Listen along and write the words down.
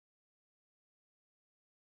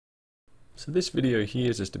So this video here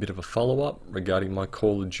is just a bit of a follow-up regarding my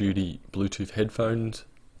Call of Duty Bluetooth headphones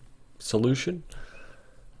solution.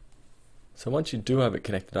 So once you do have it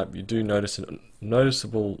connected up, you do notice a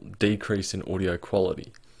noticeable decrease in audio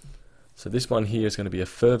quality. So this one here is going to be a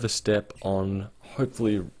further step on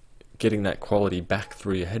hopefully getting that quality back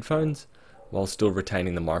through your headphones while still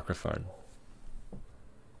retaining the microphone.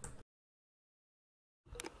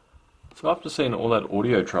 So after seeing all that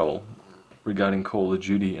audio trouble regarding Call of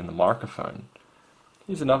Duty and the microphone,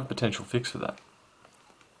 here's another potential fix for that.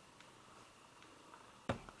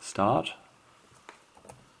 Start,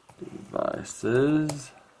 devices,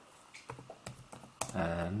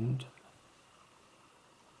 and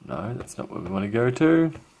no, that's not where we want to go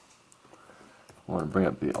to. I want to bring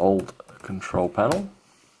up the old control panel.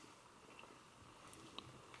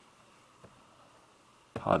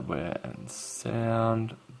 Hardware and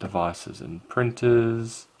sound, devices and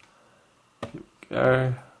printers. Here we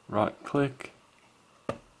go, right click.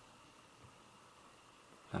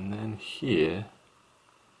 And then here,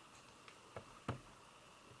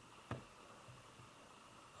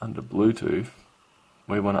 under Bluetooth,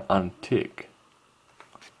 we want to untick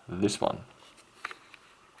this one.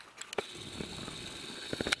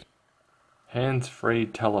 Hands-free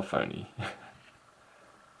telephony.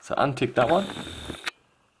 So untick that one.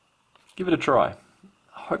 Give it a try.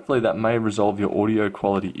 Hopefully that may resolve your audio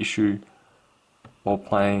quality issue while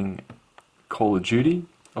playing Call of Duty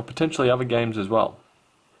or potentially other games as well.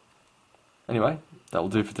 Anyway, that will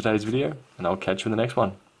do for today's video, and I'll catch you in the next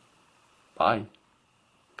one. Bye.